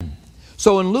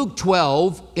So in Luke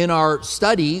 12, in our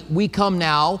study, we come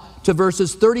now to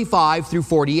verses 35 through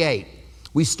 48.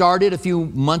 We started a few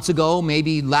months ago,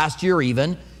 maybe last year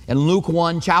even, in Luke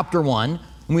 1, chapter 1.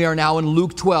 And we are now in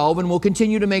Luke 12, and we'll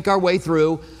continue to make our way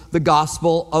through the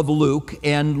Gospel of Luke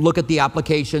and look at the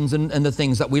applications and the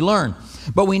things that we learn.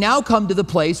 But we now come to the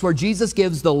place where Jesus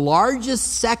gives the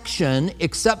largest section,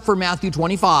 except for Matthew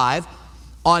 25,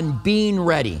 on being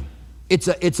ready.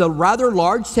 It's a rather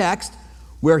large text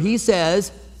where he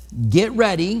says, get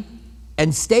ready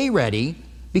and stay ready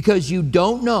because you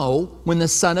don't know when the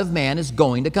Son of Man is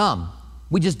going to come.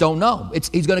 We just don't know.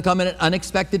 He's going to come at an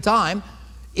unexpected time.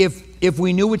 If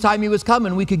we knew what time he was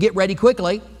coming, we could get ready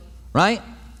quickly, right?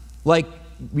 Like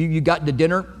you got the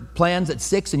dinner plans at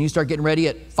 6 and you start getting ready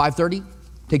at 5:30.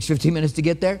 Takes 15 minutes to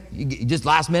get there. You just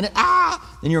last minute,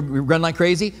 then you're running like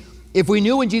crazy. If we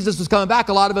knew when Jesus was coming back,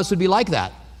 a lot of us would be like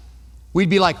that. We'd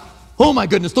be like, oh my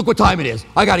goodness, look what time it is.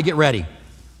 I got to get ready.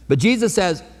 But Jesus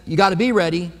says, you got to be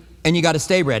ready and you got to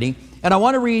stay ready. And I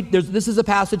want to read, this is a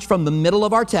passage from the middle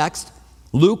of our text,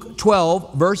 Luke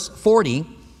 12, verse 40,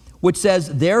 which says,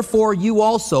 therefore you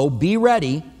also be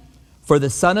ready, for the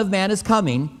Son of Man is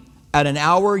coming at an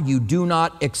hour you do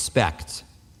not expect.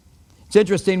 It's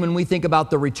interesting when we think about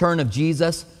the return of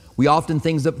Jesus, we often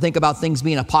think about things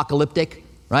being apocalyptic,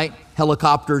 right?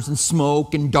 Helicopters and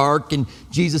smoke and dark and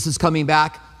Jesus is coming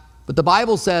back. But the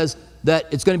Bible says that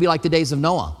it's going to be like the days of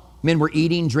Noah. Men were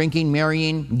eating, drinking,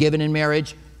 marrying, given in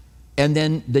marriage. And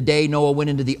then the day Noah went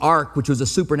into the ark, which was a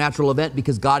supernatural event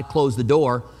because God closed the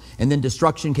door, and then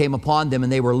destruction came upon them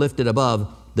and they were lifted above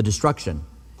the destruction.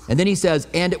 And then he says,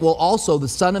 and it will also, the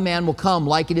Son of Man will come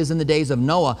like it is in the days of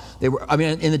Noah.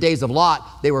 In the days of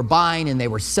Lot, they were buying and they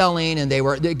were selling and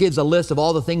it gives a list of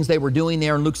all the things they were doing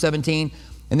there in Luke 17.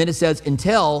 And then it says,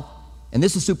 until, and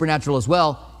this is supernatural as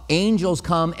well, angels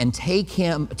come and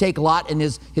take Lot and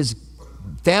his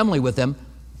family with him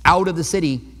out of the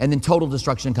city, and then total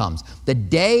destruction comes. The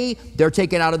day they're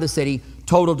taken out of the city,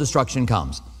 total destruction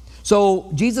comes.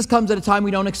 So Jesus comes at a time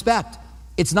we don't expect.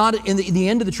 It's not in the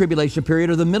end of the tribulation period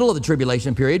or the middle of the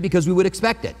tribulation period because we would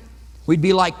expect it. We'd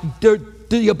be like,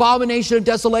 the abomination of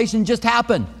desolation just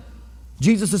happened.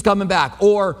 Jesus is coming back.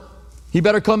 Or he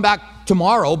better come back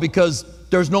tomorrow because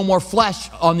there's no more flesh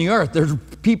on the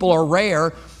earth. People are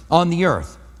rare on the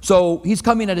earth. So he's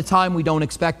coming at a time we don't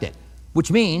expect it,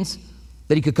 which means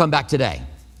that he could come back today.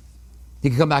 He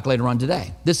could come back later on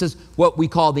today. This is what we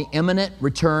call the imminent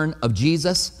return of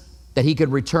Jesus, that he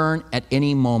could return at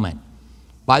any moment.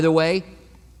 By the way,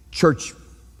 church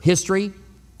history,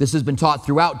 this has been taught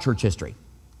throughout church history,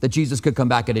 that Jesus could come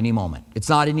back at any moment. It's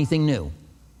not anything new.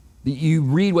 You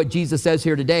read what Jesus says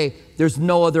here today, there's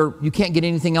no other, you can't get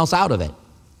anything else out of it.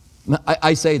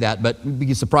 I say that, but you'd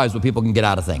be surprised what people can get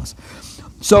out of things.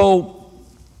 So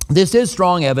this is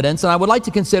strong evidence, and I would like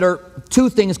to consider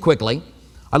two things quickly.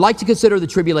 I'd like to consider the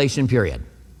tribulation period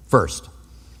first.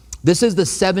 This is the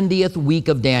 70th week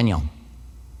of Daniel.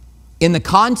 In the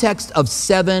context of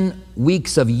 7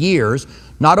 weeks of years,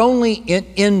 not only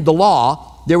in the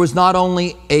law, there was not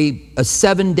only a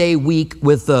 7-day week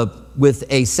with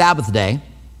a Sabbath day,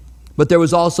 but there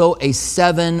was also a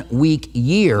 7-week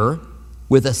year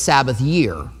with a Sabbath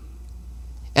year.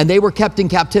 And they were kept in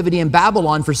captivity in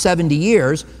Babylon for 70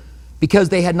 years because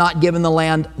they had not given the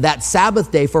land that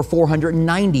Sabbath day for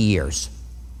 490 years.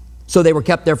 So they were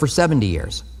kept there for 70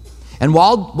 years. And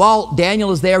while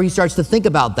Daniel is there, he starts to think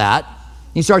about that.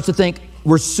 He starts to think,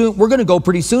 we're going to go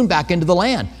pretty soon back into the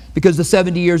land because the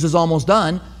 70 years is almost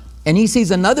done. And he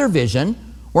sees another vision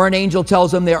where an angel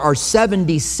tells him there are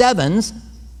 77s.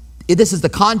 This is the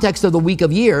context of the week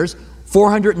of years,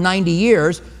 490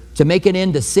 years to make an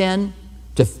end to sin,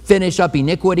 to finish up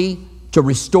iniquity, to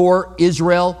restore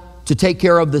Israel, to take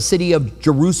care of the city of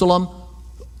Jerusalem.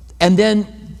 And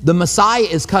then the Messiah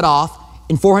is cut off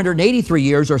in 483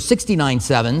 years or 69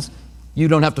 sevens. You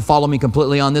don't have to follow me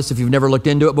completely on this if you've never looked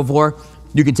into it before.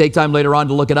 You can take time later on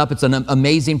to look it up. It's an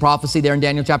amazing prophecy there in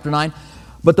Daniel chapter 9.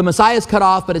 But the Messiah is cut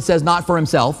off, but it says not for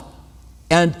himself.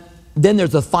 And then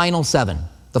there's the final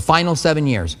 7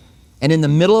 years. And in the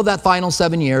middle of that final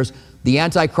 7 years, the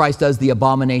Antichrist does the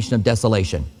abomination of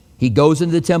desolation. He goes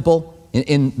into the temple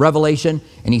in Revelation,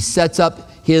 and he sets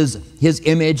up his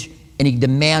image, and he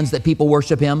demands that people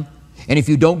worship him. And if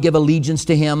you don't give allegiance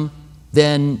to him,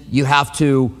 then you have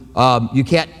to, you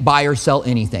can't buy or sell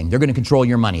anything. They're going to control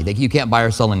your money. You can't buy or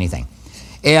sell anything.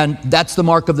 And that's the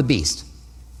mark of the beast.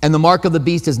 And the mark of the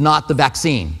beast is not the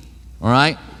vaccine, all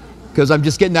right? Because I'm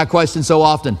just getting that question so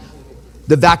often.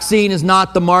 The vaccine is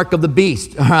not the mark of the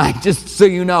beast, all right? Just so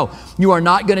you know. You are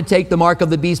not going to take the mark of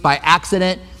the beast by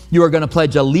accident. You are going to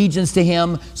pledge allegiance to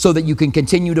him so that you can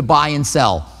continue to buy and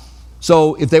sell.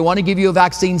 So if they want to give you a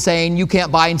vaccine saying you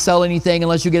can't buy and sell anything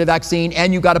unless you get a vaccine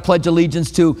and you got to pledge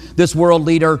allegiance to this world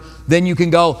leader, then you can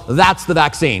go, that's the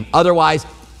vaccine. Otherwise,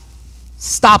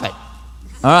 stop it.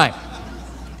 All right.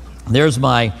 There's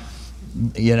my,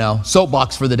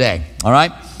 soapbox for the day. All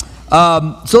right.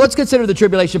 So let's consider the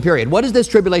tribulation period. What is this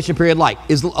tribulation period like?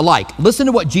 Listen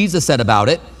to what Jesus said about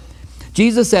it.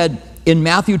 Jesus said in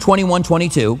Matthew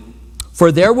 21:22,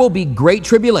 "For there will be great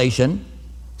tribulation,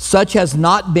 such has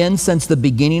not been since the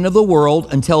beginning of the world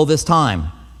until this time,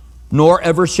 nor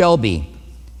ever shall be.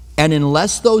 And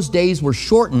unless those days were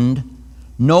shortened,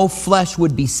 no flesh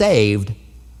would be saved,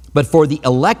 but for the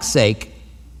elect's sake,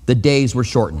 the days were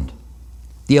shortened."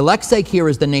 The elect's sake here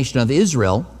is the nation of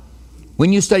Israel.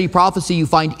 When you study prophecy, you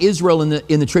find Israel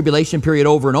in the tribulation period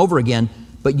over and over again,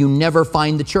 but you never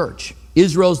find the church.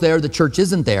 Israel's there, the church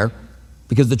isn't there,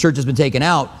 because the church has been taken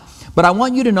out. But I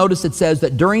want you to notice it says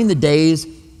that during the days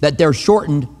that they're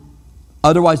shortened,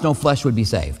 otherwise no flesh would be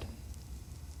saved.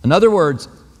 In other words,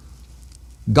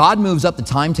 God moves up the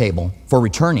timetable for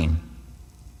returning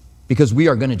because we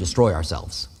are going to destroy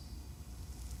ourselves.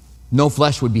 No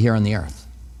flesh would be here on the earth.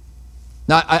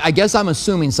 Now, I guess I'm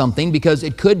assuming something, because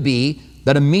it could be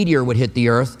that a meteor would hit the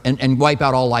earth and wipe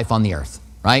out all life on the earth,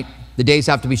 right? The days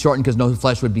have to be shortened because no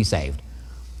flesh would be saved.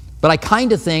 But I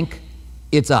kind of think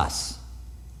it's us.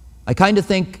 I kind of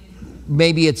think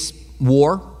maybe it's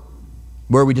war,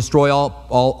 where we destroy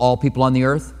all people on the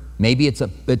earth. Maybe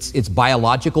it's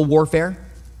biological warfare.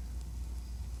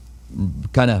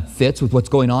 Kind of fits with what's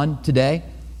going on today,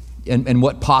 and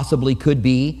what possibly could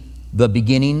be the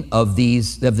beginning of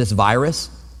this virus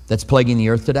that's plaguing the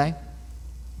earth today.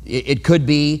 It could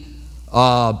be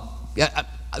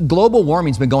global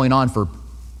warming's been going on for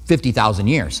 50,000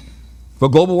 years. But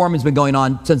global warming's been going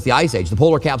on since the Ice Age. The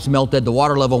polar caps melted, the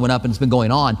water level went up, and it's been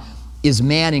going on. Is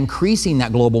man increasing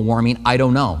that global warming? I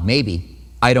don't know. Maybe.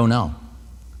 I don't know.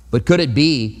 But could it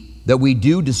be that we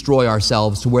do destroy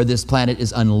ourselves to where this planet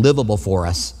is unlivable for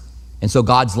us? And so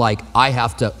God's like, I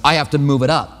have to move it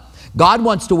up. God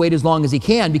wants to wait as long as he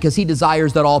can because he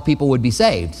desires that all people would be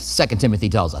saved. 2 Timothy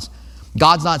tells us.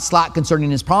 God's not slack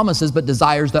concerning his promises, but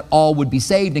desires that all would be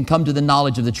saved and come to the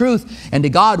knowledge of the truth. And to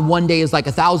God, one day is like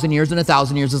 1,000 years, and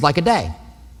 1,000 years is like a day.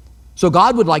 So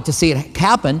God would like to see it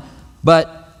happen,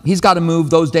 but he's got to move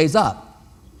those days up.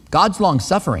 God's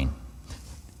long-suffering.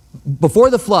 Before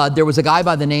the flood, there was a guy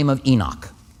by the name of Enoch.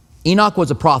 Enoch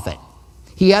was a prophet.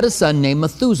 He had a son named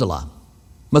Methuselah.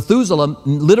 Methuselah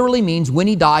literally means when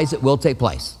he dies, it will take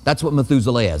place. That's what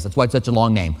Methuselah is. That's why it's such a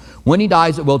long name. When he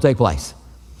dies, it will take place.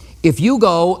 If you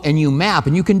go and you map,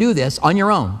 and you can do this on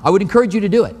your own, I would encourage you to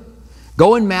do it.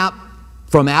 Go and map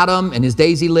from Adam and his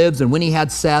days he lives, and when he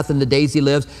had Seth and the days he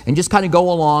lives, and just kind of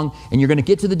go along, and you're going to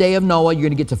get to the day of Noah. You're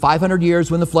going to get to 500 years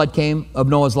when the flood came of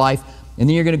Noah's life, and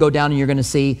then you're going to go down and you're going to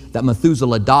see that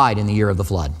Methuselah died in the year of the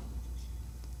flood.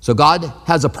 So God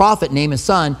has a prophet name his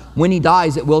son. When he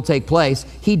dies, it will take place.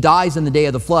 He dies in the day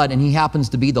of the flood, and he happens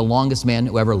to be the longest man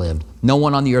who ever lived. No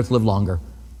one on the earth lived longer,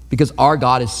 because our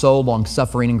God is so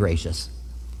long-suffering and gracious.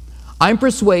 I'm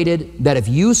persuaded that if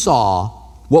you saw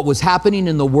what was happening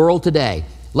in the world today,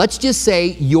 let's just say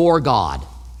you're God.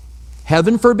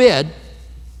 Heaven forbid,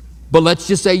 but let's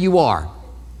just say you are.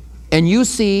 And you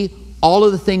see all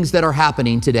of the things that are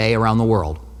happening today around the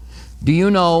world. Do you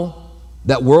know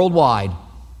that worldwide,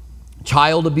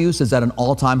 child abuse is at an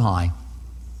all-time high?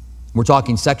 We're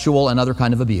talking sexual and other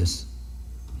kind of abuse.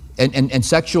 And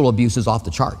sexual abuse is off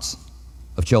the charts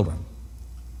of children.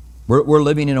 We're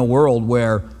living in a world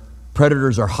where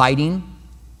predators are hiding,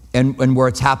 and where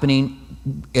it's happening,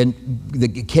 and the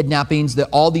kidnappings, that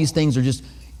all these things are just,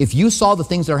 if you saw the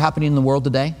things that are happening in the world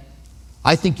today,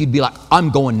 I think you'd be like,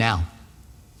 I'm going now.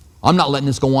 I'm not letting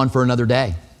this go on for another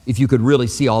day, if you could really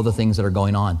see all the things that are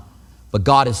going on. But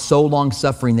God is so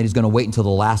long-suffering that he's going to wait until the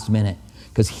last minute,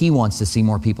 because he wants to see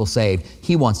more people saved.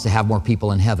 He wants to have more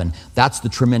people in heaven. That's the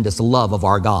tremendous love of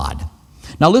our God.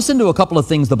 Now listen to a couple of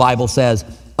things the Bible says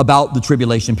about the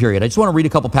tribulation period. I just want to read a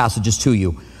couple passages to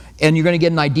you, and you're going to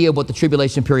get an idea of what the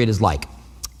tribulation period is like.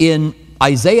 In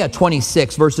Isaiah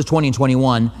 26, verses 20 and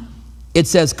 21, it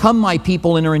says, "Come, my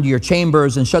people, enter into your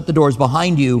chambers and shut the doors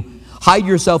behind you. Hide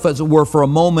yourself, as it were, for a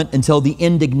moment until the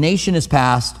indignation is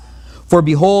past. For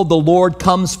behold, the Lord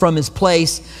comes from his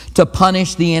place to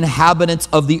punish the inhabitants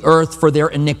of the earth for their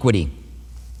iniquity."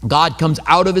 God comes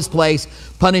out of his place,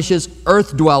 punishes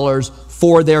earth dwellers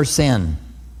for their sin.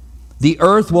 "The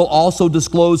earth will also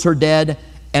disclose her dead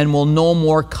and will no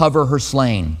more cover her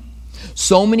slain."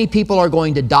 So many people are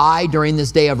going to die during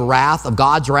this day of wrath, of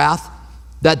God's wrath,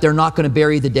 that they're not going to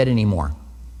bury the dead anymore.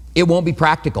 It won't be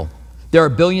practical. There are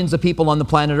billions of people on the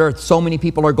planet Earth. So many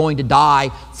people are going to die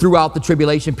throughout the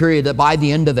tribulation period that by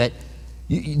the end of it,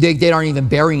 they aren't even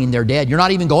burying their dead. You're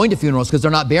not even going to funerals because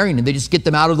they're not burying them. They just get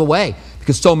them out of the way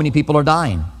because so many people are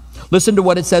dying. Listen to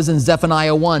what it says in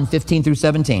Zephaniah 1, 15 through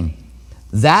 17.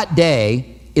 That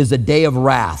day is a day of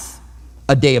wrath,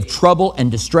 a day of trouble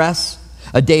and distress,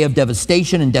 a day of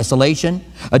devastation and desolation,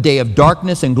 a day of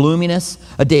darkness and gloominess,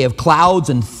 a day of clouds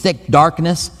and thick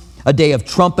darkness, a day of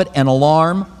trumpet and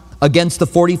alarm against the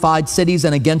fortified cities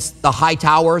and against the high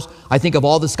towers. I think of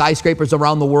all the skyscrapers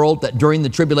around the world that during the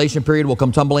tribulation period will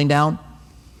come tumbling down.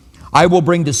 I will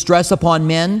bring distress upon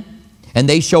men, and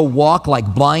they shall walk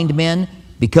like blind men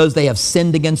because they have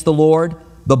sinned against the Lord.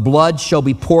 The blood shall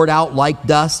be poured out like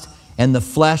dust, and the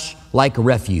flesh like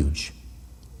refuge.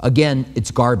 Again, it's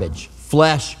garbage.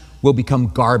 Flesh will become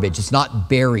garbage. It's not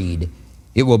buried.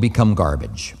 It will become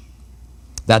garbage.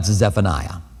 That's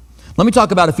Zephaniah. Let me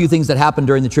talk about a few things that happened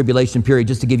during the tribulation period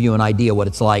just to give you an idea what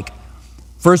it's like.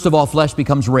 First of all, flesh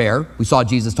becomes rare. We saw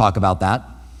Jesus talk about that.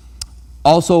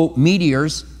 Also,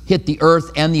 meteors hit the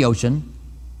earth and the ocean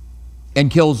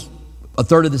and kills a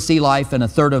third of the sea life and a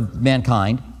third of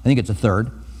mankind. I think it's a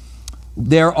third.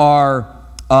 There are,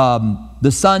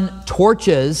 the sun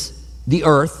torches the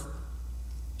earth.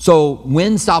 So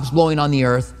wind stops blowing on the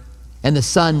earth and the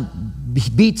sun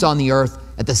beats on the earth.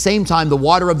 At the same time, the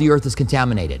water of the earth is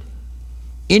contaminated.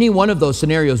 Any one of those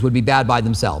scenarios would be bad by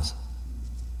themselves.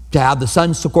 To have the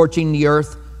sun scorching the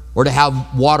earth or to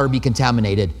have water be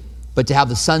contaminated. But to have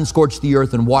the sun scorch the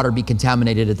earth and water be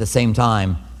contaminated at the same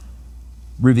time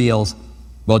reveals,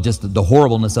 well, just the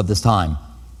horribleness of this time.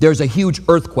 There's a huge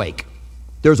earthquake.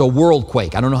 There's a world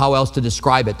quake. I don't know how else to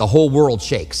describe it. The whole world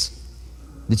shakes.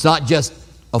 It's not just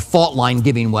a fault line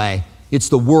giving way. It's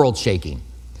the world shaking.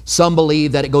 Some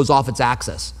believe that it goes off its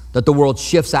axis, that the world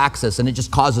shifts axis and it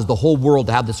just causes the whole world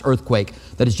to have this earthquake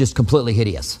that is just completely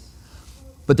hideous.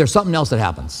 But there's something else that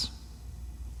happens.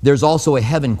 There's also a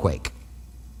heaven quake.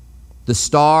 The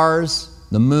stars,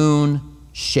 the moon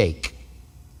shake.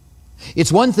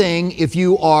 It's one thing if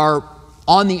you are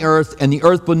on the earth and the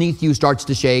earth beneath you starts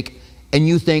to shake and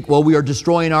you think, well, we are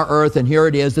destroying our earth and here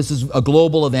it is. This is a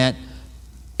global event.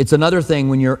 It's another thing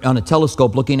when you're on a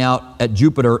telescope looking out at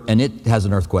Jupiter and it has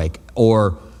an earthquake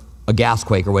or a gas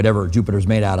quake or whatever Jupiter's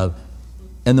made out of,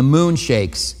 and the moon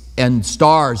shakes and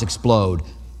stars explode,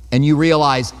 and you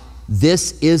realize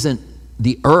this isn't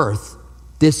the earth,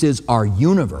 this is our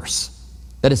universe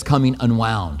that is coming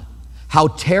unwound. How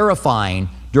terrifying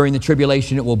during the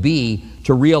tribulation it will be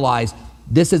to realize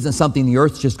this isn't something the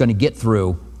earth's just going to get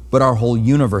through, but our whole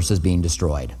universe is being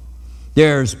destroyed.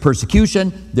 There's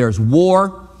persecution, there's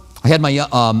war. I had my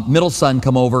middle son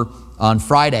come over on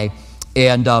Friday,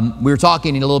 and we were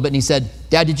talking a little bit, and he said,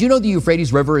 Dad, did you know the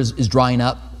Euphrates River is drying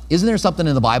up? Isn't there something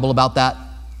in the Bible about that?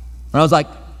 And I was like,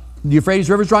 the Euphrates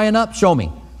River's drying up? Show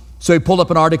me. So he pulled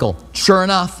up an article. Sure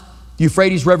enough, the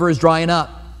Euphrates River is drying up.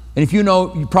 And if you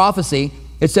know prophecy,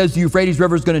 it says the Euphrates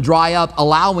River is going to dry up,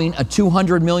 allowing a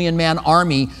 200 million man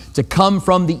army to come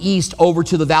from the east over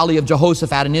to the valley of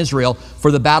Jehoshaphat in Israel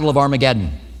for the Battle of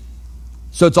Armageddon.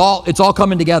 So it's all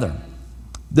coming together.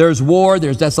 There's war,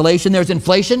 there's desolation, there's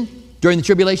inflation during the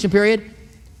tribulation period.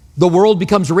 The world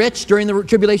becomes rich during the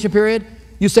tribulation period.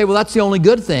 You say, well, that's the only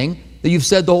good thing that you've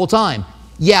said the whole time.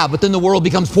 Yeah, but then the world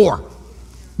becomes poor.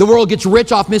 The world gets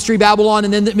rich off Mystery Babylon,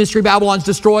 and then the Mystery Babylon's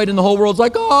destroyed, and the whole world's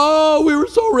like, oh, we were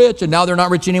so rich, and now they're not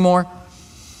rich anymore.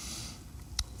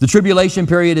 The tribulation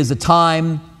period is a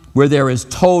time where there is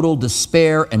total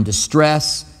despair and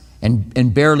distress,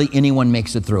 and barely anyone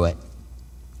makes it through it.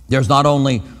 There's not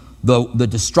only the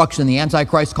destruction the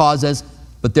Antichrist causes,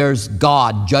 but there's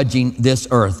God judging this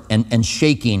earth and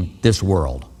shaking this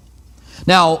world.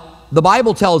 Now, the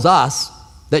Bible tells us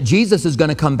that Jesus is going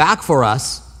to come back for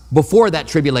us before that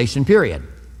tribulation period.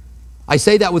 I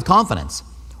say that with confidence.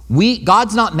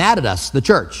 God's not mad at us, the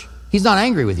church. He's not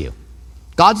angry with you.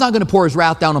 God's not going to pour his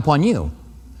wrath down upon you.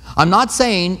 I'm not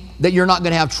saying that you're not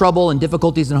going to have trouble and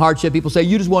difficulties and hardship. People say,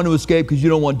 you just want to escape because you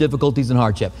don't want difficulties and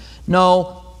hardship.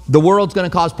 No, the world's going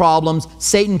to cause problems.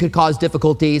 Satan could cause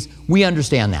difficulties. We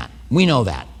understand that. We know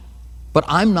that. But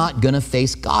I'm not going to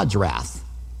face God's wrath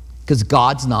because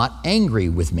God's not angry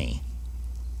with me.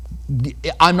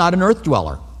 I'm not an earth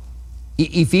dweller.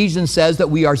 Ephesians says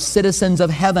that we are citizens of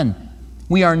heaven.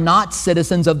 We are not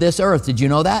citizens of this earth. Did you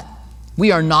know that?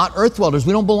 We are not earth dwellers.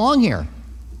 We don't belong here.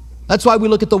 That's why we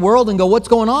look at the world and go, what's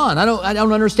going on? I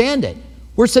don't understand it.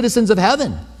 We're citizens of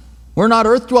heaven. We're not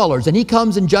earth dwellers. And he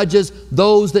comes and judges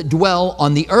those that dwell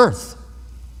on the earth.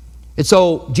 And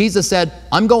so Jesus said,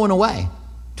 I'm going away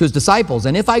to his disciples.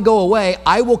 And if I go away,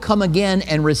 I will come again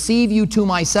and receive you to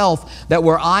myself, that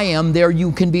where I am, there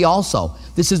you can be also.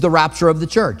 This is the rapture of the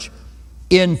church.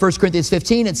 In 1 Corinthians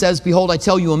 15, it says, behold, I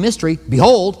tell you a mystery.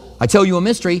 Behold, I tell you a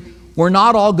mystery. We're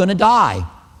not all going to die,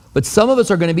 but some of us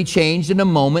are going to be changed in a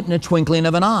moment, in a twinkling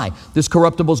of an eye. This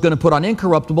corruptible is going to put on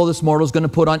incorruptible. This mortal is going to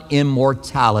put on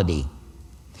immortality.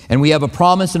 And we have a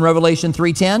promise in Revelation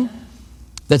 3:10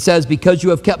 that says, because you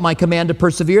have kept my command to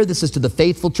persevere, this is to the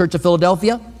faithful church of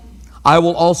Philadelphia, I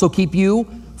will also keep you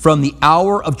from the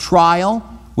hour of trial,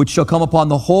 which shall come upon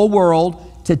the whole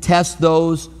world to test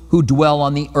those who dwell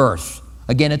on the earth.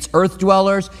 Again, it's earth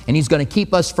dwellers, and he's going to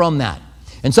keep us from that.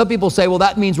 And some people say, well,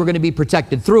 that means we're going to be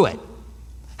protected through it.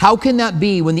 How can that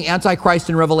be when the Antichrist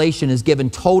in Revelation is given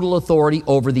total authority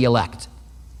over the elect?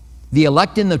 The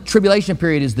elect in the tribulation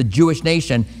period is the Jewish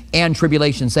nation and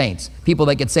tribulation saints, people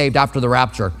that get saved after the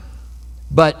rapture.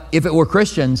 But if it were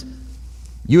Christians,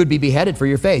 you would be beheaded for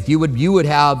your faith. You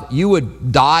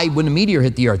would die when a meteor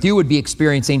hit the earth. You would be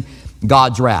experiencing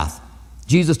God's wrath.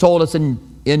 Jesus told us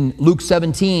in Luke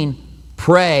 17,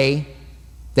 pray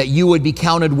that you would be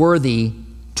counted worthy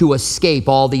to escape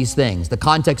all these things. The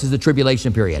context is the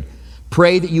tribulation period.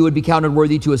 Pray that you would be counted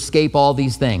worthy to escape all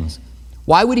these things.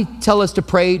 Why would he tell us to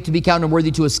pray to be counted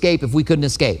worthy to escape if we couldn't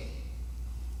escape?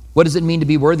 What does it mean to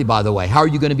be worthy, by the way? How are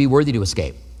you going to be worthy to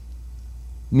escape?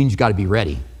 It means you've got to be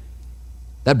ready.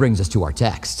 That brings us to our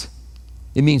text.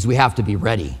 It means we have to be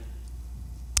ready.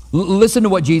 Listen to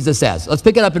what Jesus says. Let's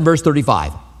pick it up in verse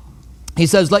 35. He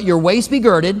says, let your waist be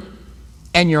girded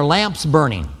and your lamps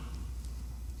burning.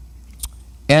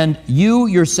 And you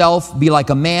yourself be like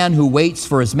a man who waits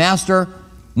for his master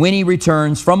when he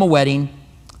returns from a wedding,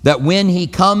 that when he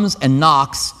comes and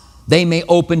knocks, they may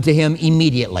open to him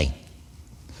immediately.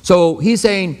 So he's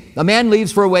saying a man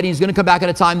leaves for a wedding. He's going to come back at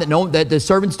a time that the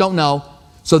servants don't know.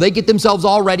 So they get themselves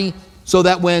all ready so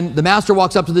that when the master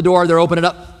walks up to the door, they're opening it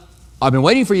up. I've been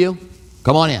waiting for you.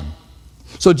 Come on in.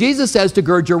 So Jesus says to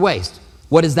gird your waist.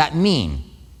 What does that mean?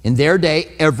 In their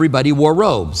day, everybody wore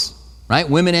robes, right?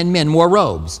 Women and men wore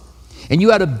robes. And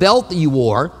you had a belt that you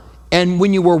wore, and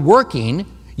when you were working,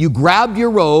 you grabbed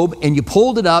your robe and you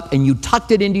pulled it up and you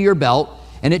tucked it into your belt,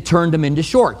 and it turned them into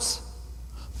shorts.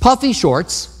 Puffy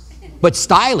shorts, but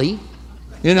styly,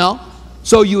 you know.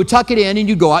 So you would tuck it in and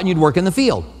you'd go out and you'd work in the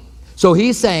field. So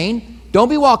he's saying, don't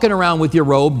be walking around with your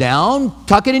robe down.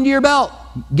 Tuck it into your belt.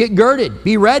 Get girded.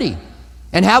 Be ready.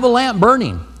 And have a lamp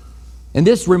burning. And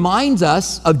this reminds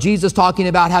us of Jesus talking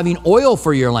about having oil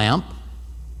for your lamp,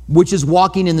 which is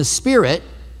walking in the Spirit,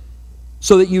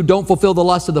 so that you don't fulfill the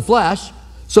lust of the flesh,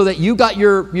 so that you got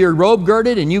your robe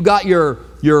girded and you got your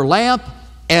lamp,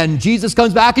 and Jesus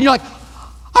comes back and you're like,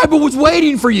 I was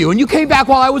waiting for you, and you came back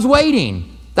while I was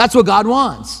waiting. That's what God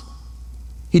wants.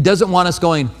 He doesn't want us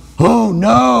going, oh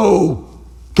no,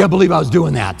 can't believe I was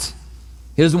doing that.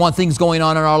 He doesn't want things going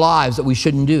on in our lives that we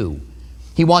shouldn't do.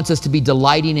 He wants us to be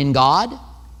delighting in God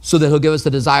so that he'll give us the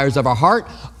desires of our heart,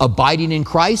 abiding in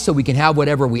Christ so we can have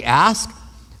whatever we ask,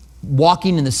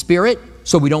 walking in the Spirit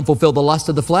so we don't fulfill the lust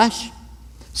of the flesh.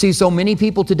 See, so many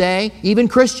people today, even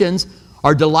Christians,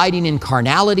 are delighting in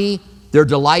carnality. They're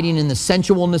delighting in the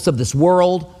sensualness of this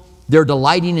world. They're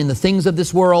delighting in the things of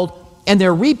this world, and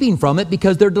they're reaping from it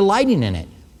because they're delighting in it.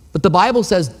 But the Bible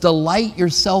says, delight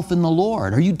yourself in the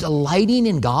Lord. Are you delighting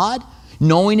in God?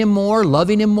 Knowing him more,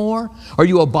 loving him more? Are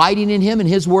you abiding in him and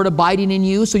his word abiding in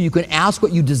you so you can ask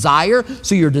what you desire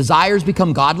so your desires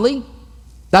become godly?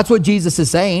 That's what Jesus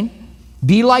is saying.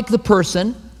 Be like the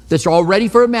person that's all ready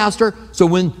for a master, so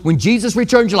when Jesus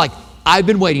returns, you're like, I've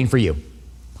been waiting for you.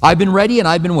 I've been ready and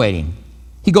I've been waiting.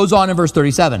 He goes on in verse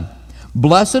 37.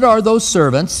 Blessed are those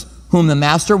servants whom the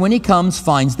master, when he comes,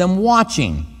 finds them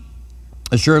watching.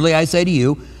 Assuredly, I say to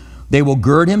you, they will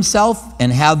gird himself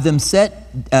and have them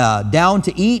set down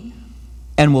to eat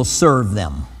and will serve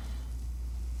them.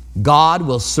 God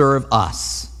will serve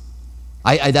us.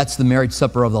 That's the marriage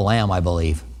supper of the Lamb, I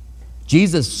believe.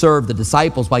 Jesus served the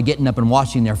disciples by getting up and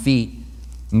washing their feet,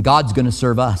 and God's going to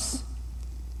serve us.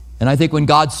 And I think when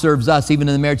God serves us, even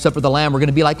in the marriage supper of the Lamb, we're going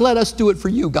to be like, let us do it for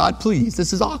you, God, please.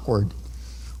 This is awkward.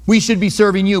 We should be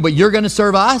serving you, but you're going to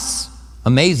serve us?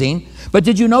 Amazing. But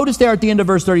did you notice there at the end of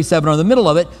verse 37, or in the middle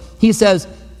of it, he says,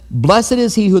 blessed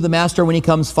is he who the master, when he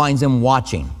comes, finds him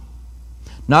watching.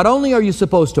 Not only are you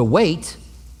supposed to wait,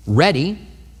 ready,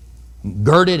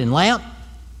 girded and lamp,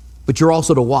 but you're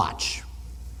also to watch.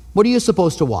 What are you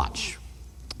supposed to watch?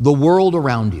 The world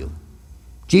around you.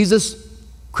 Jesus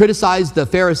criticized the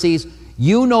Pharisees.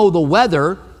 You know the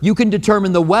weather, you can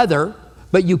determine the weather,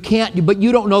 but you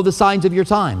don't know the signs of your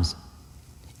times.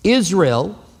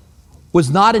 Israel was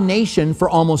not a nation for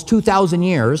almost 2,000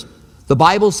 years The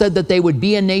Bible said that they would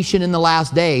be a nation in the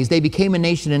last days. They became a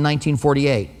nation in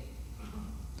 1948.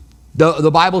 The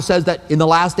Bible says that in the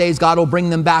last days, God will bring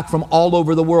them back from all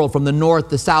over the world, from the north,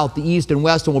 the south, the east, and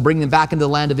west, and will bring them back into the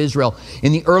land of Israel.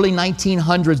 In the early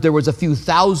 1900s, there was a few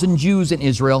thousand Jews in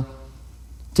Israel.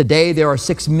 Today, there are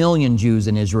 6 million Jews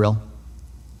in Israel.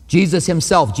 Jesus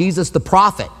himself, Jesus the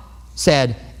prophet,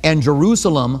 said, "And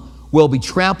Jerusalem will be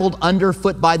trampled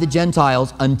underfoot by the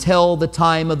Gentiles until the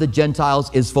time of the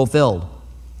Gentiles is fulfilled."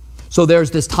 So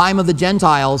there's this time of the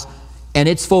Gentiles, and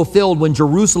it's fulfilled when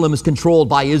Jerusalem is controlled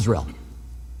by Israel.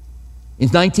 In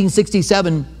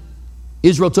 1967,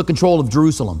 Israel took control of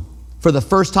Jerusalem for the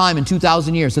first time in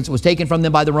 2,000 years since it was taken from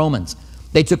them by the Romans.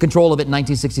 They took control of it in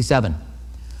 1967.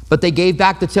 But they gave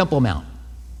back the Temple Mount.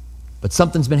 But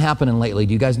something's been happening lately.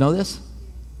 Do you guys know this?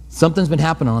 Something's been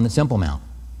happening on the Temple Mount.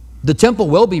 The temple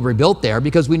will be rebuilt there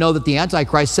because we know that the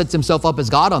Antichrist sets himself up as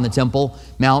God on the Temple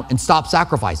Mount and stops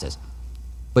sacrifices.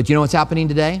 But you know what's happening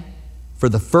today? For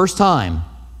the first time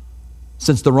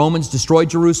since the Romans destroyed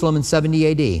Jerusalem in 70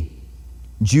 AD,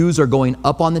 Jews are going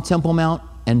up on the Temple Mount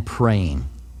and praying.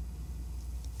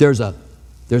 There's a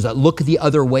look the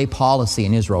other way policy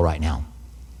in Israel right now.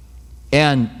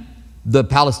 And the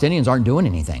Palestinians aren't doing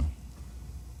anything.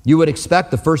 You would expect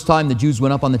the first time the Jews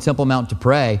went up on the Temple Mount to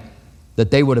pray that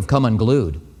they would have come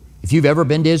unglued. If you've ever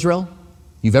been to Israel,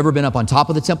 you've ever been up on top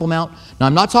of the Temple Mount. Now,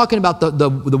 I'm not talking about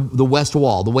the West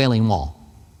Wall, the Wailing Wall.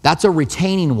 That's a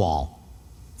retaining wall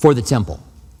for the temple.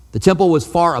 The temple was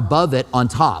far above it on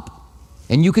top.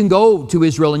 And you can go to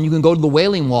Israel and you can go to the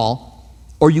Wailing Wall,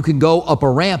 or you can go up a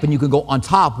ramp and you can go on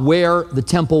top where the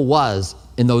temple was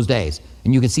in those days.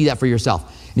 And you can see that for yourself.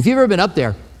 And if you've ever been up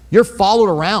there, you're followed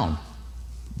around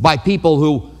by people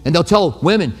who, and they'll tell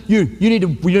women, you need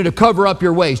to cover up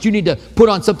your waist. You need to put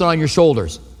on something on your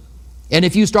shoulders. And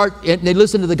if you start, and they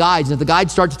listen to the guides, and if the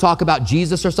guides start to talk about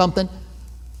Jesus or something,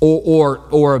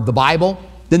 or the Bible,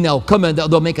 then they'll come and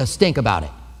they'll make a stink about it.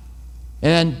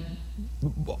 And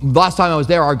last time I was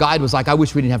there, our guide was like, "I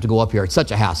wish we didn't have to go up here. It's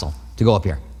such a hassle to go up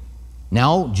here."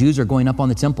 Now Jews are going up on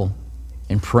the temple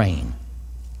and praying.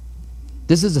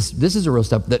 This is a real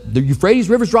step. The Euphrates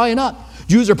River's drying up.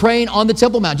 Jews are praying on the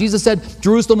Temple Mount. Jesus said,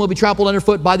 "Jerusalem will be trampled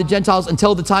underfoot by the Gentiles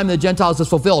until the time of the Gentiles is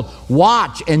fulfilled."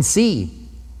 Watch and see.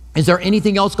 Is there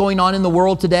anything else going on in the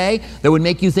world today that would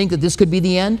make you think that this could be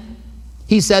the end?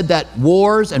 He said that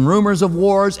wars and rumors of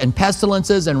wars and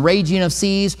pestilences and raging of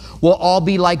seas will all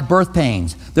be like birth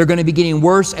pains. They're going to be getting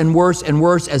worse and worse and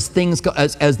worse as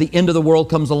as the end of the world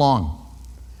comes along.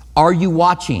 Are you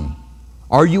watching?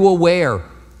 Are you aware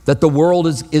that the world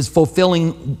is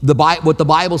fulfilling what the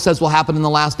Bible says will happen in the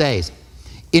last days?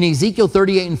 In Ezekiel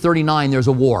 38 and 39, there's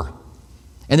a war.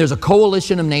 And there's a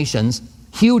coalition of nations,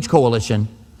 huge coalition,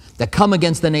 that come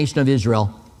against the nation of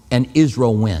Israel, and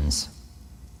Israel wins.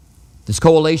 This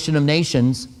coalition of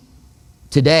nations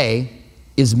today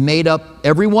is made up,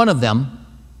 every one of them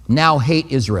now hate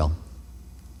Israel.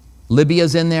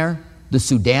 Libya's in there, the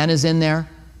Sudan is in there,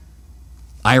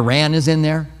 Iran is in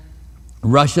there,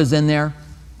 Russia's in there,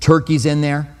 Turkey's in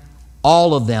there.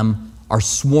 All of them are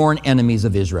sworn enemies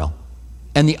of Israel.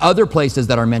 And the other places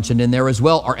that are mentioned in there as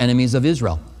well are enemies of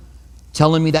Israel.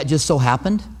 Telling me that just so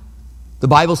happened? The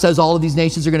Bible says all of these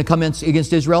nations are going to come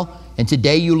against Israel, and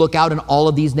today you look out and all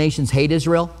of these nations hate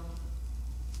Israel.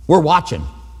 We're watching.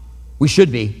 We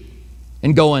should be.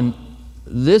 And going,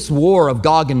 this war of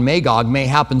Gog and Magog may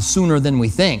happen sooner than we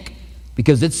think,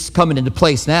 because it's coming into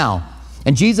place now.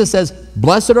 And Jesus says,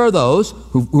 blessed are those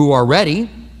who are ready,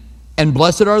 and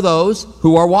blessed are those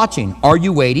who are watching. Are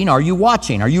you waiting? Are you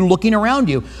watching? Are you looking around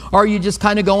you? Or are you just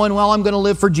kind of going, well, I'm going to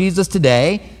live for Jesus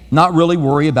today, not really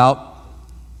worry about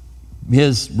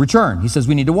his return? He says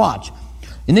we need to watch.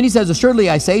 And then he says, assuredly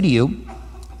I say to you,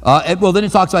 then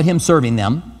it talks about him serving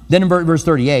them. Then in verse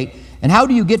 38, and how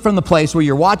do you get from the place where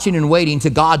you're watching and waiting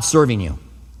to God serving you?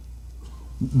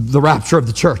 The rapture of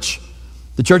the church.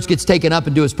 The church gets taken up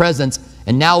into his presence,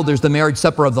 and now there's the marriage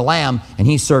supper of the Lamb, and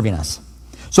he's serving us.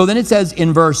 So then it says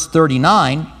in verse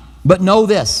 39, but know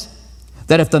this,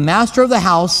 that if the master of the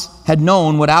house had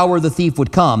known what hour the thief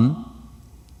would come,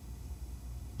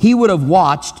 he would have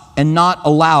watched and not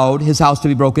allowed his house to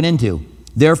be broken into.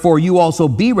 Therefore, you also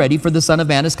be ready, for the Son of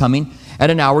Man is coming at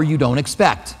an hour you don't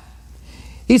expect.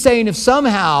 He's saying if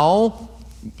somehow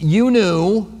you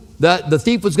knew that the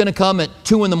thief was going to come at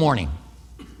 2 in the morning,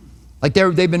 like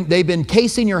they've been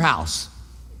casing your house,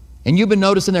 and you've been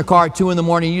noticing their car at 2 in the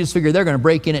morning, you just figure they're going to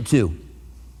break in at 2.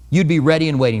 You'd be ready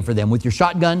and waiting for them with your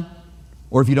shotgun,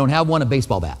 or if you don't have one, a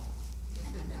baseball bat.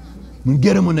 And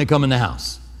get them when they come in the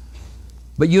house.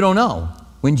 But you don't know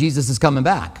when Jesus is coming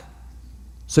back.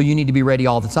 So you need to be ready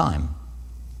all the time.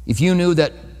 If you knew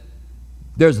that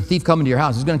There's a thief coming to your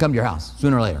house. He's going to come to your house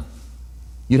sooner or later.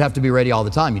 You'd have to be ready all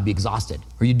the time. You'd be exhausted,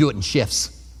 or you'd do it in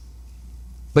shifts.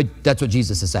 But that's what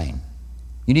Jesus is saying.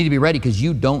 You need to be ready because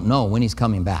you don't know when he's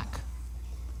coming back.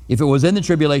 If it was in the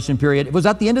tribulation period, if it was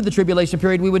at the end of the tribulation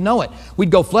period, we would know it. We'd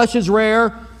go, flesh is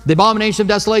rare, the abomination of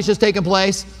desolation has taken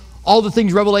place, all the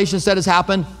things Revelation said has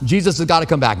happened, Jesus has got to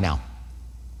come back now.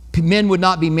 Men would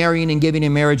not be marrying and giving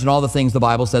in marriage and all the things the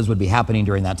Bible says would be happening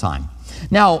during that time.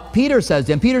 Now, Peter says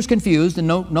to him, Peter's confused and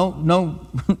no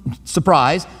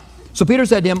surprise. So Peter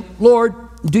said to him, Lord,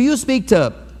 do you speak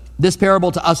to this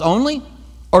parable to us only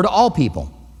or to all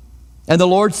people? And the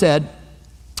Lord said,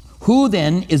 who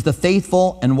then is the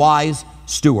faithful and wise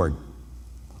steward,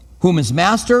 whom his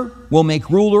master will make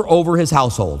ruler over his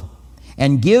household,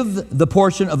 and give the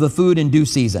portion of the food in due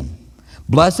season?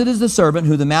 Blessed is the servant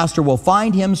who the master will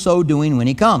find him so doing when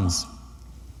he comes.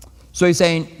 So he's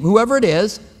saying, whoever it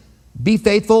is, be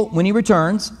faithful when he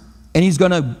returns, and he's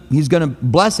gonna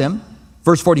bless him.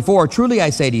 Verse 44, truly I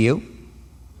say to you,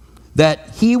 that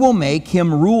he will make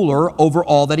him ruler over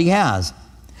all that he has.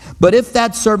 But if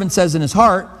that servant says in his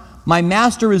heart, my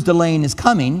master is delaying his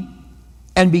coming,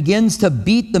 and begins to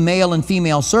beat the male and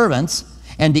female servants,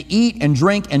 and to eat and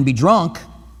drink and be drunk,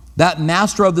 that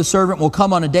master of the servant will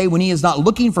come on a day when he is not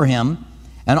looking for him,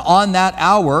 and on that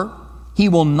hour he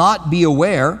will not be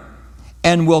aware,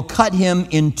 and will cut him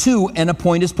in two and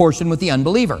appoint his portion with the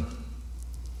unbeliever.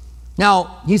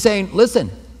 Now, he's saying,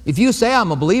 listen, if you say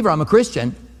I'm a believer, I'm a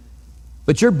Christian,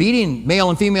 but you're beating male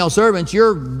and female servants,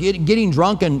 you're getting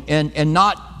drunk and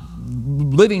not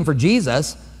living for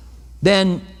Jesus,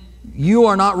 then you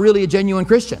are not really a genuine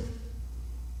Christian.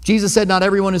 Jesus said, not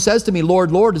everyone who says to me,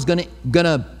 Lord, Lord, is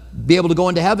gonna be able to go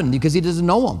into heaven, because he doesn't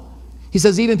know him. He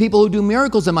says, even people who do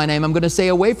miracles in my name, I'm going to say,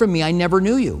 away from me, I never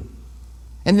knew you.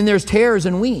 And then there's tares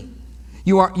and wheat.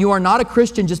 You are not a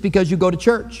Christian just because you go to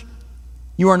church.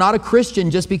 You are not a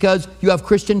Christian just because you have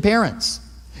Christian parents.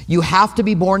 You have to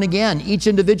be born again. Each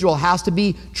individual has to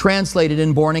be translated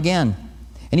and born again.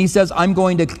 And he says, I'm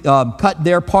going to cut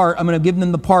their part. I'm going to give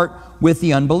them the part with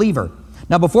the unbeliever.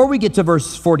 Now, before we get to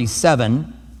verse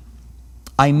 47,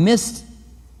 I missed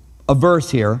a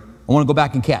verse here I want to go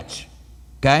back and catch.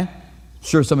 Okay? I'm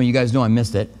sure some of you guys know I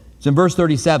missed it. It's in verse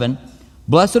 37.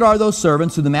 Blessed are those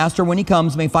servants who the master, when he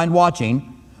comes, may find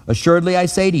watching. Assuredly, I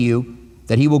say to you,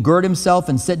 that he will gird himself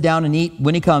and sit down and eat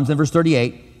when he comes. In verse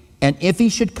 38, and if he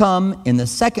should come in the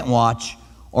second watch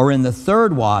or in the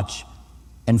third watch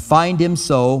and find him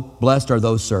so, blessed are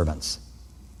those servants.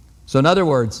 So in other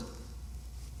words,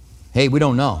 hey, we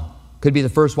don't know. Could be the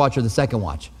first watch or the second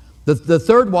watch. The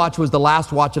third watch was the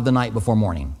last watch of the night before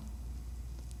morning.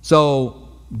 So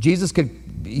Jesus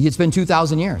it's been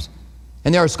 2,000 years.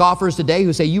 And there are scoffers today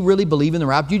who say, you really believe in the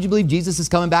rapture? Do you believe Jesus is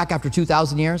coming back after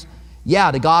 2,000 years?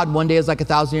 Yeah, to God, one day is like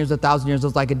 1,000 years, 1,000 years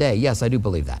is like a day. Yes, I do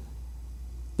believe that.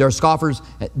 There are scoffers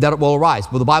that will arise.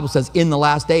 But the Bible says in the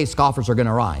last days, scoffers are going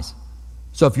to arise.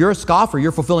 So if you're a scoffer,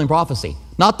 you're fulfilling prophecy.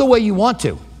 Not the way you want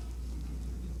to.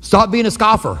 Stop being a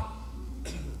scoffer.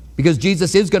 Because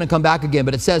Jesus is going to come back again.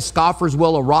 But it says scoffers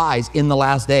will arise in the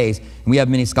last days. And we have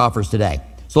many scoffers today.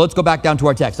 So let's go back down to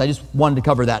our text. I just wanted to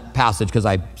cover that passage because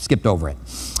I skipped over it.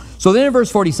 So then in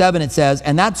verse 47 it says,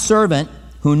 and that servant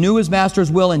who knew his master's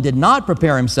will and did not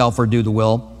prepare himself or do the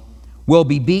will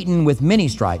be beaten with many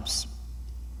stripes.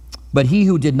 But he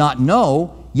who did not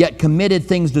know, yet committed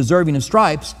things deserving of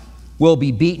stripes, will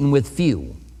be beaten with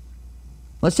few.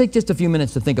 Let's take just a few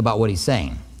minutes to think about what he's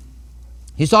saying.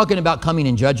 He's talking about coming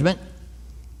in judgment, and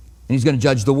he's going to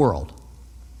judge the world.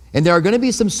 And there are going to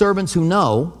be some servants who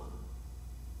know,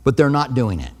 but they're not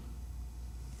doing it.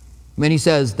 I mean, he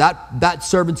says that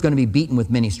servant's going to be beaten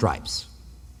with many stripes.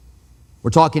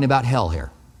 We're talking about hell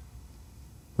here.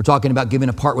 We're talking about giving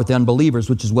a part with the unbelievers,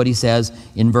 which is what he says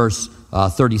in verse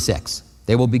 36.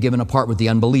 They will be given a part with the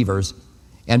unbelievers,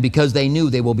 and because they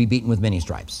knew, they will be beaten with many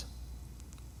stripes.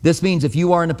 This means if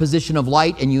you are in a position of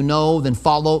light and you know, then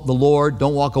follow the Lord.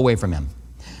 Don't walk away from him.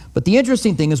 But the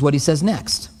interesting thing is what he says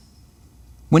next.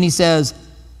 When he says,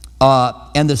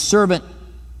 and the servant,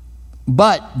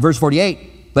 but, verse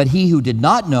 48, but he who did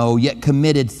not know, yet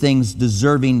committed things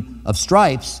deserving of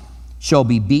stripes, shall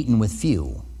be beaten with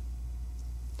few.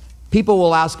 People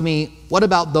will ask me, what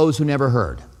about those who never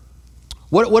heard?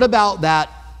 What about that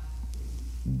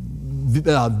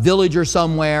villager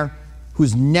somewhere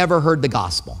who's never heard the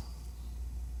gospel?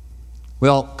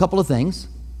 Well, a couple of things.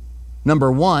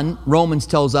 Number one, Romans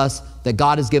tells us that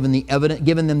God has given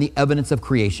them the evidence of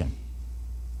creation.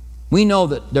 We know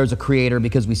that there's a creator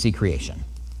because we see creation.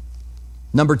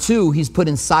 Number two, he's put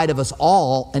inside of us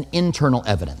all an internal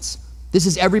evidence. This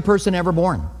is every person ever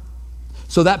born.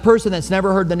 So that person that's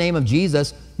never heard the name of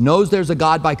Jesus knows there's a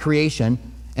God by creation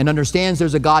and understands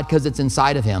there's a God because it's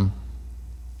inside of him.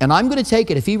 And I'm going to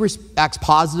take it, if he reacts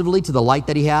positively to the light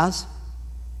that he has,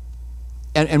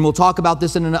 and we'll talk about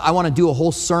this I want to do a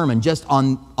whole sermon just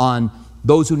on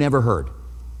those who never heard.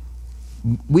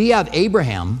 We have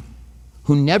Abraham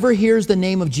who never hears the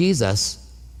name of Jesus,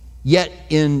 yet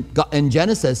in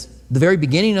Genesis, the very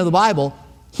beginning of the Bible,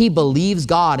 he believes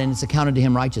God and it's accounted to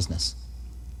him righteousness.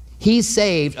 He's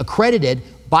saved, accredited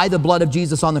by the blood of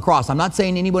Jesus on the cross. I'm not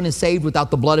saying anyone is saved without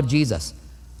the blood of Jesus.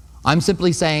 I'm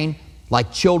simply saying,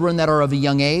 like children that are of a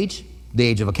young age, the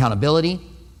age of accountability,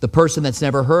 the person that's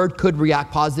never heard could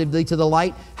react positively to the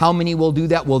light. How many will do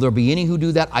that? Will there be any who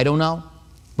do that? I don't know,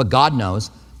 but God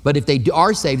knows. But if they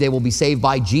are saved, they will be saved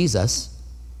by Jesus.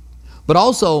 But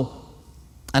also,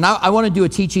 and I want to do a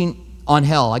teaching on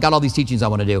hell. I got all these teachings I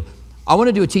want to do. I want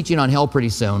to do a teaching on hell pretty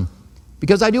soon,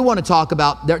 because I do want to talk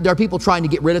about, there are people trying to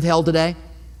get rid of hell today,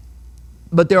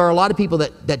 but there are a lot of people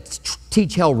that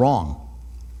teach hell wrong.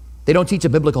 They don't teach a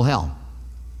biblical hell.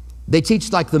 They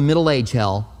teach like the Middle Age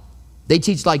hell. They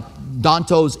teach like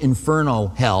Dante's Inferno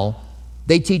hell.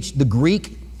 They teach the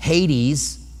Greek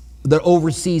Hades that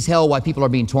oversees hell while people are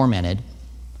being tormented.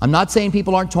 I'm not saying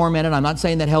people aren't tormented. I'm not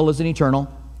saying that hell isn't eternal.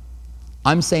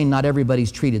 I'm saying not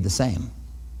everybody's treated the same.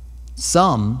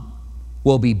 Some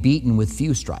will be beaten with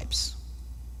few stripes.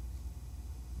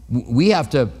 We have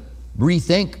to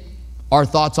rethink our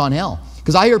thoughts on hell.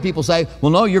 Because I hear people say,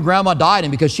 well, no, your grandma died,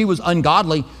 and because she was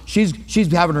ungodly,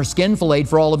 she's having her skin filleted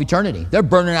for all of eternity. They're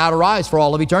burning out her eyes for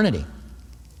all of eternity.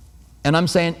 And I'm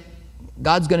saying,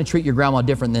 God's going to treat your grandma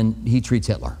different than he treats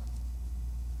Hitler.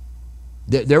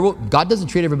 God doesn't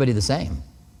treat everybody the same.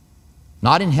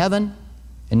 Not in heaven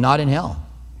and not in hell.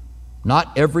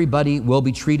 Not everybody will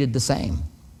be treated the same.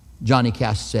 Johnny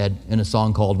Cash said in a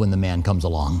song called When the Man Comes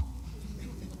Along.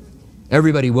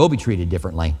 Everybody will be treated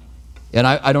differently. And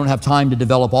I don't have time to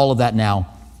develop all of that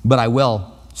now, but I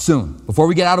will soon. Before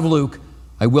we get out of Luke,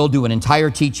 I will do an entire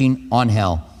teaching on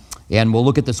hell. And we'll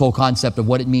look at this whole concept of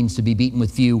what it means to be beaten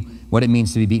with few, what it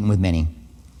means to be beaten with many.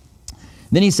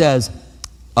 Then he says,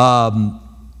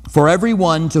 for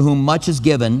everyone to whom much is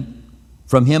given,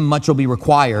 from him much will be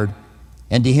required,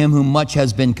 and to him whom much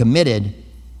has been committed,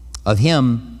 of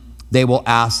him they will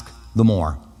ask the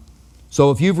more.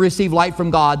 So if you've received light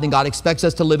from God, then God expects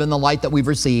us to live in the light that we've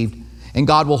received, and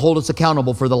God will hold us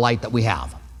accountable for the light that we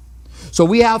have. So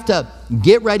we have to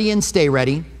get ready and stay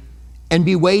ready and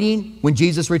be waiting when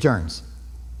Jesus returns.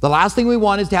 The last thing we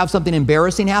want is to have something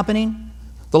embarrassing happening.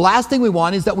 The last thing we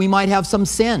want is that we might have some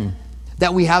sin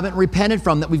that we haven't repented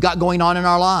from, that we've got going on in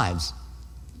our lives.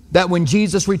 That when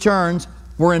Jesus returns,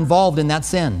 we're involved in that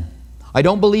sin. I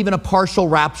don't believe in a partial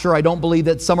rapture. I don't believe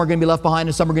that some are going to be left behind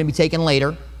and some are going to be taken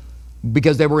later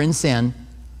because they were in sin.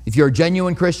 If you're a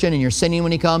genuine Christian and you're sinning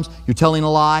when he comes, you're telling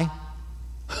a lie,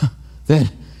 then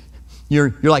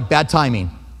you're like bad timing.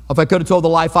 If I could have told the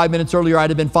lie 5 minutes earlier, I'd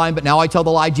have been fine, but now I tell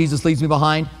the lie, Jesus leaves me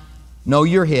behind. No,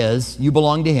 you're his. You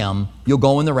belong to him. You'll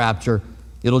go in the rapture.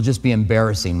 It'll just be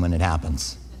embarrassing when it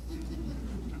happens.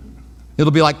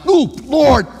 It'll be like, oh,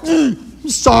 Lord, I'm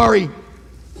sorry,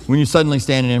 when you're suddenly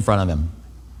standing in front of him.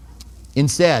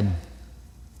 Instead,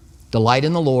 delight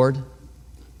in the Lord.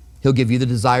 He'll give you the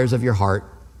desires of your heart.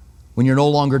 When you're no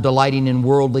longer delighting in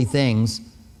worldly things,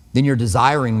 then you're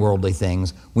desiring worldly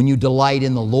things. When you delight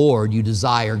in the Lord, you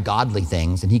desire godly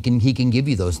things, and he can give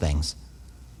you those things.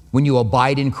 When you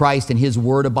abide in Christ and his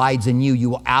word abides in you, you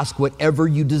will ask whatever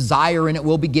you desire and it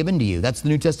will be given to you. That's the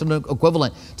New Testament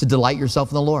equivalent to delight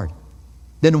yourself in the Lord.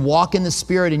 Then walk in the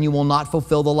Spirit and you will not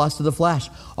fulfill the lust of the flesh.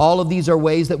 All of these are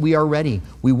ways that we are ready.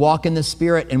 We walk in the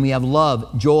Spirit and we have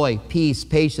love, joy, peace,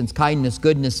 patience, kindness,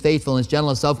 goodness, faithfulness,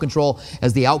 gentleness, self-control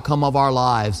as the outcome of our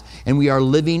lives. And we are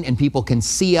living and people can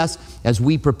see us as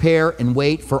we prepare and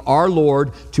wait for our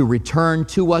Lord to return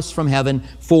to us from heaven,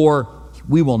 for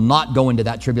we will not go into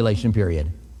that tribulation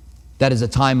period. That is a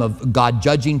time of God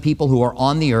judging people who are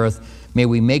on the earth. May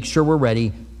we make sure we're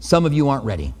ready. Some of you aren't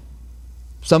ready.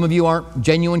 Some of you aren't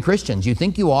genuine Christians. You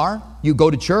think you are. You go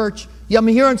to church. Yeah, I'm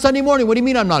here on Sunday morning. What do you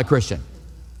mean I'm not a Christian?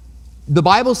 The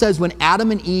Bible says when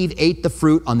Adam and Eve ate the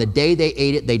fruit, on the day they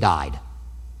ate it, they died.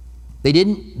 They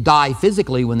didn't die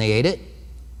physically when they ate it.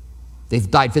 They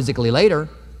died physically later,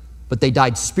 but they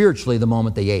died spiritually the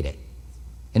moment they ate it.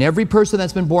 And every person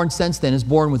that's been born since then is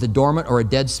born with a dormant or a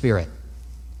dead spirit.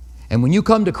 And when you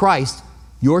come to Christ,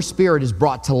 your spirit is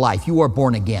brought to life. You are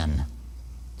born again.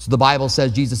 So the Bible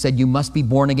says, Jesus said, you must be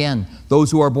born again.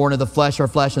 Those who are born of the flesh are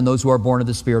flesh, and those who are born of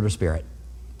the Spirit are spirit.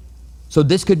 So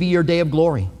this could be your day of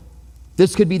glory.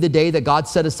 This could be the day that God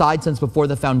set aside since before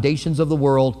the foundations of the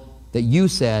world, that you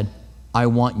said, I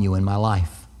want you in my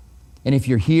life. And if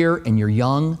you're here and you're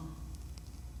young,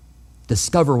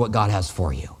 discover what God has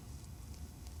for you.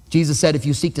 Jesus said, if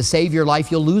you seek to save your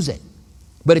life, you'll lose it.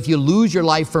 But if you lose your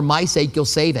life for my sake, you'll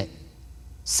save it.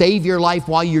 Save your life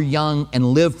while you're young and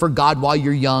live for God while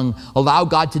you're young. Allow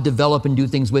God to develop and do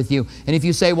things with you. And if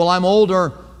you say, well, I'm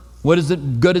older,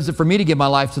 good is it for me to give my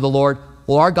life to the Lord?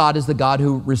 Well, our God is the God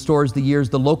who restores the years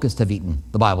the locusts have eaten,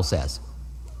 the Bible says.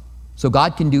 So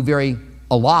God can do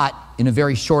a lot in a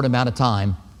very short amount of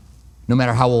time, no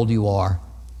matter how old you are.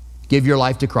 Give your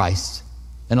life to Christ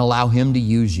and allow him to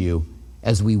use you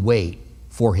as we wait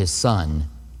for his Son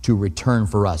to return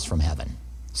for us from heaven.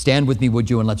 Stand with me, would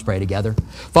you, and let's pray together.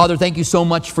 Father, thank you so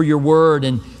much for your word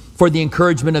and for the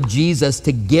encouragement of Jesus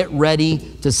to get ready,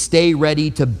 to stay ready,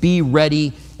 to be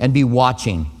ready, and be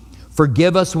watching.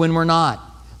 Forgive us when we're not.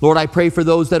 Lord, I pray for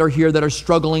those that are here that are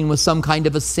struggling with some kind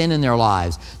of a sin in their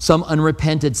lives, some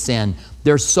unrepented sin.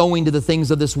 They're sowing to the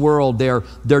things of this world. They're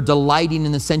delighting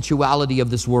in the sensuality of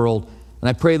this world. And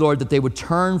I pray, Lord, that they would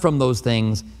turn from those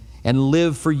things and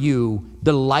live for you,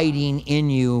 delighting in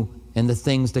you and the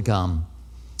things to come.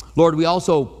 Lord, we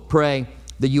also pray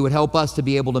that you would help us to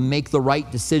be able to make the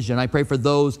right decision. I pray for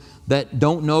those that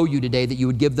don't know you today, that you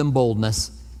would give them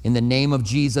boldness. In the name of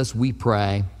Jesus, we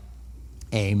pray.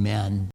 Amen.